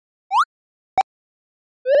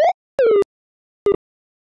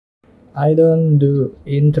I don't do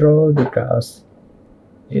intro because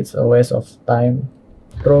it's a waste of time.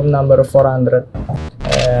 Room number 400,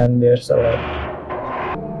 and there's a lot.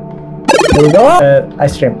 Here we go.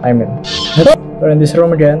 Ice cream, I mean. We're in this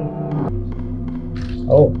room again.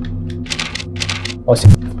 Oh. Oh,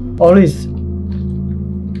 shit. Oh, this.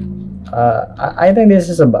 I think this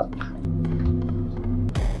is a bug.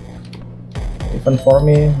 Even for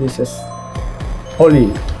me, this is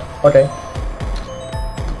holy. Okay.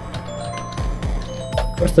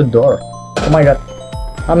 Where's the door? Oh my god.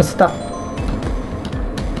 I'm stuck.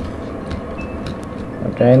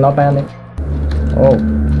 Okay, no panic. Oh.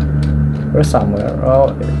 We're somewhere.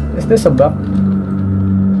 Oh, is this a bug?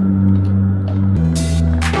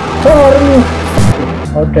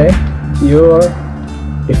 Oh! Okay. You're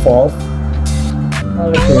evolved.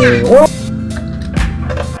 Okay. Whoa!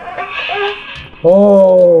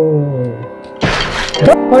 Oh.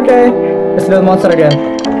 Okay. It's the monster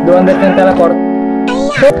again. The one that can teleport.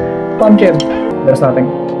 Pumpkin. There's nothing.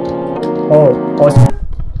 Oh. Oh.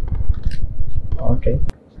 Okay.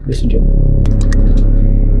 This is it.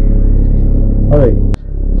 Oh,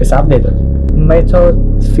 it's updated. Method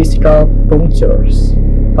physical punctures,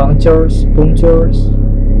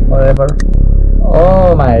 whatever.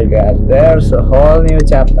 Oh my god, there's a whole new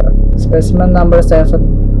chapter. Specimen number 7.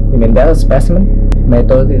 You mean that specimen?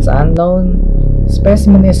 Method is unknown.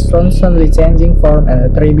 Specimen is constantly changing form and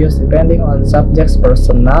attributes depending on subject's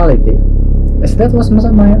personality. Is that was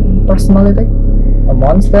my personality? A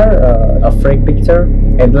monster, a freak picture,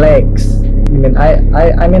 and legs. You mean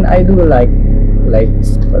I do like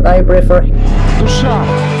legs, but I prefer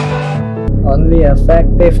only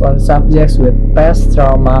effective on subjects with past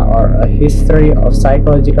trauma or a history of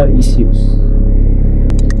psychological issues.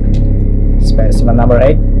 Specimen number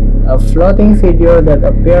 8. A floating figure that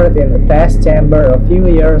appeared in a test chamber a few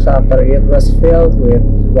years after it was filled with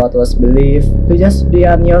what was believed to just be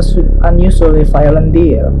unusually violent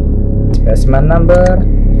deer. Specimen number...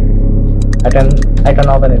 I can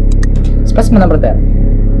open it. Specimen number 10.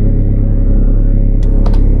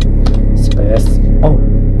 Oh,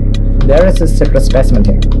 there is a secret specimen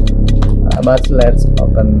here. But let's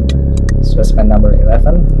open specimen number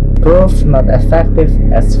 11. Proof not effective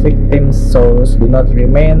as victims' souls do not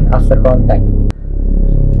remain after contact.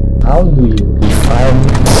 How do you define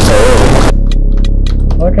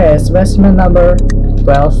soul? Okay, specimen number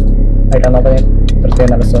 12. I can open it.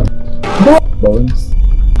 13 episode. Bones.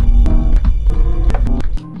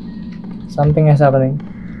 Something is happening.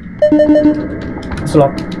 It's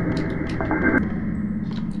locked.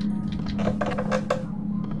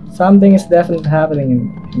 Something is definitely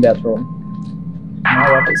happening in that room.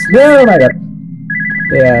 Now what is there? Oh my god.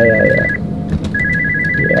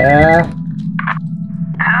 Yeah.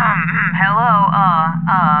 Hello,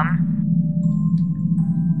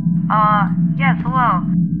 yes, hello.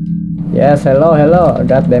 Yes, hello.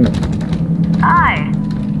 God damn it. Hi.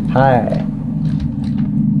 Hi.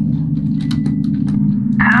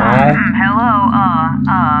 Hello,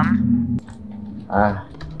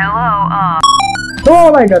 Hello,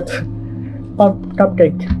 Oh my god!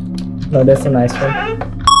 Cupcake. No, that's a nice one.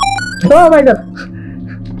 Oh my god!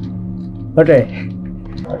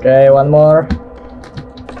 Okay, one more.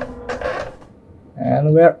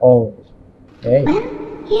 And we're all. Okay. Well,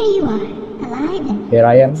 here you are, alive and Here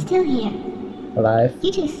I am, still here. alive.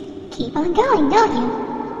 You just keep on going, don't you?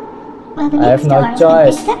 Well, the I have next no door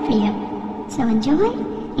has choice. been fixed up for you. So enjoy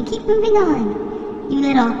and keep moving on, you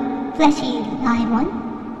little fleshy live one.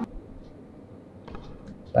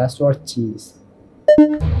 Password cheese.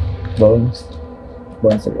 Bones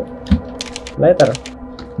again. Later.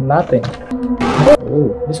 Nothing.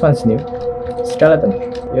 Oh, this one's new. Skeleton.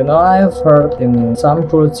 You know, I've heard in some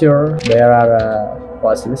culture there are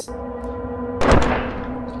what's this?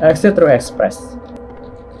 Exit through express.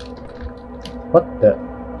 What the?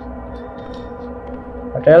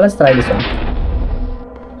 Okay, let's try this one.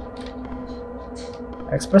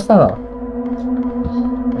 Express tunnel.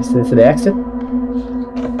 Is this the exit?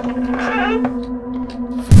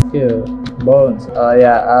 You bones.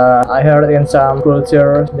 Yeah. I heard in some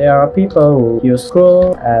culture there are people who use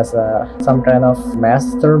skull as some kind of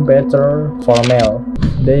masturbator for male.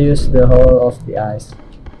 They use the whole of the eyes.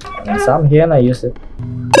 And some hyena use it.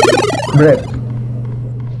 Great.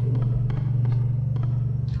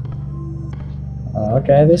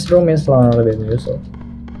 Okay, this room is longer than usual.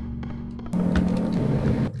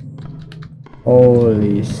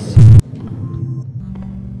 Holy shit.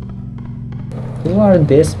 Who are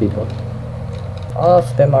these people? All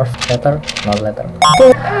of them are not letter.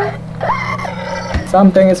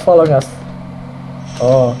 Something is following us.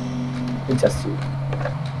 Oh, it's just you.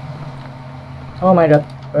 Oh my god.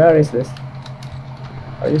 Where is this?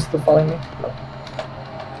 Are you still following me?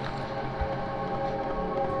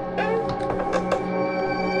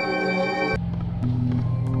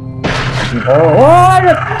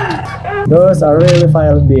 Oh, those are really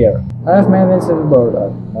violent deer. I have managed to board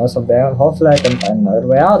them. Most of them. Hopefully I can find another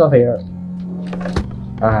way out of here.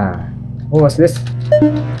 Ah, what was this?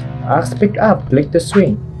 Axe pick up, click to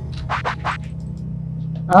swing.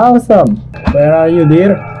 Awesome! Where are you,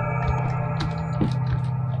 dear?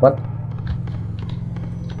 What?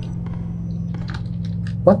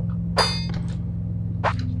 What?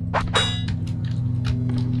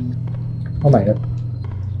 Oh my god.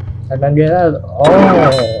 I can get out.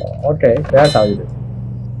 Oh, okay. That's how you do it.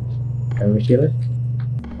 Can we kill it?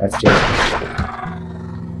 Let's kill it.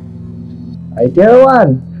 I kill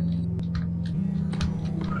one!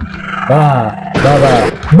 Bah! Bah! Bah!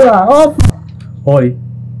 Bah! Oh! Holy!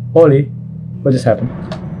 Holy! What just happened?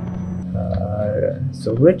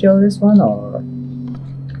 So we kill this one or?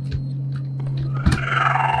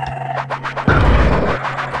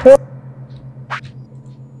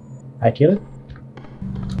 I kill it?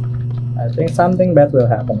 I think something bad will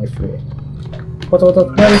happen if we... What,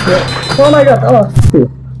 where is it? Oh my god! Oh!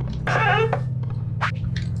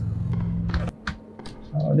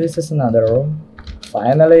 Oh, this is another room.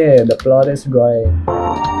 Finally, the plot is going.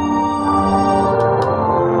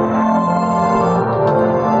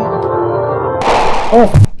 Oh!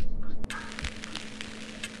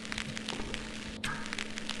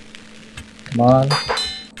 Come on.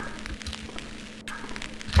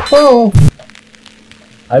 Oh!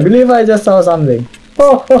 I believe I just saw something.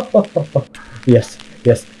 Oh! Yes,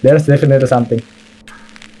 yes, there's definitely something.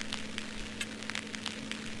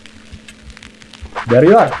 There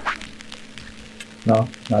you are. No,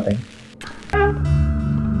 nothing.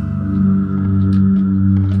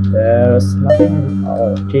 There's nothing.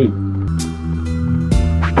 Okay.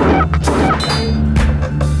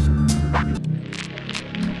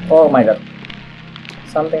 Oh my god.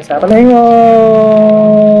 Something's happening.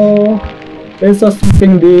 Oh! It's a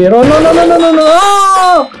sleeping deer. Oh no no no no no no!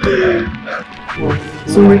 Oh!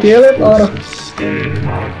 Should we kill it or?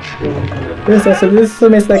 This is a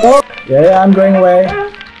mistake. Oh! Yeah, I'm going away.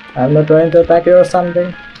 I'm not going to attack you or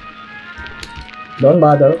something. Don't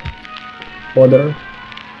bother. Bother.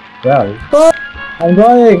 Where are you? Oh! I'm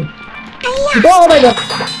going! Oh my god!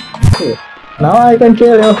 Now I can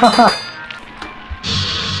kill you. Haha!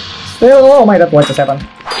 Still, oh my god, what just happened?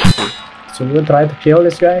 Should we try to kill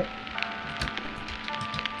this guy?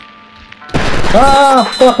 Ah!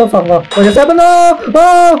 Oh, what just happened? No!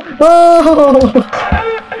 Oh! Oh!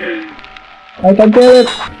 I can kill it!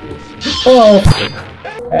 Oh!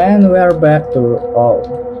 And we're back to... Oh.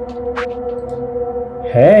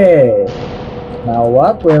 Hey! Now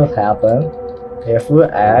what will happen if we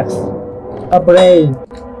ask a brain?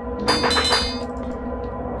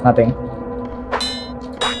 Nothing.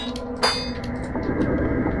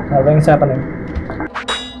 Nothing's happening.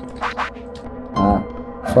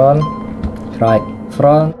 Front, right,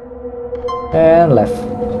 front, and left.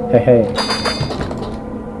 Hey, hey.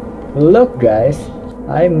 Look, guys,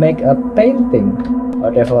 I make a painting.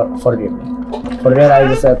 Okay, forgive me. Forget I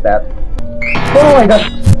just said that. Oh my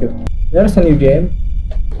god! There's a new game.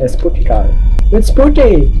 A spooky card. It's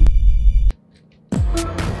spooky!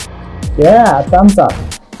 Yeah, thumbs up.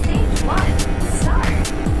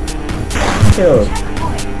 Thank you.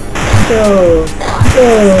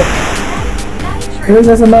 This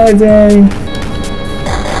is amazing.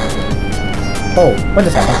 Oh, what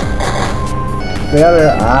just happened?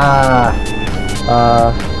 Where?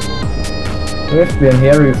 We've been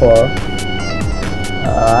here before.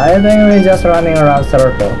 I think we're just running around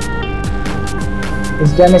circle.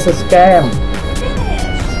 This game is a scam.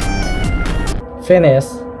 Finish?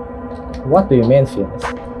 What do you mean finish?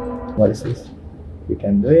 What is this? We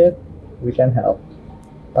can do it. We can help.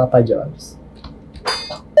 Papa John's.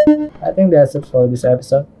 I think that's it for this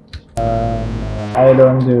episode. I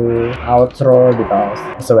don't do outro because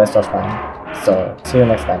it's a waste of time. So see you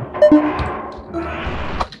next time.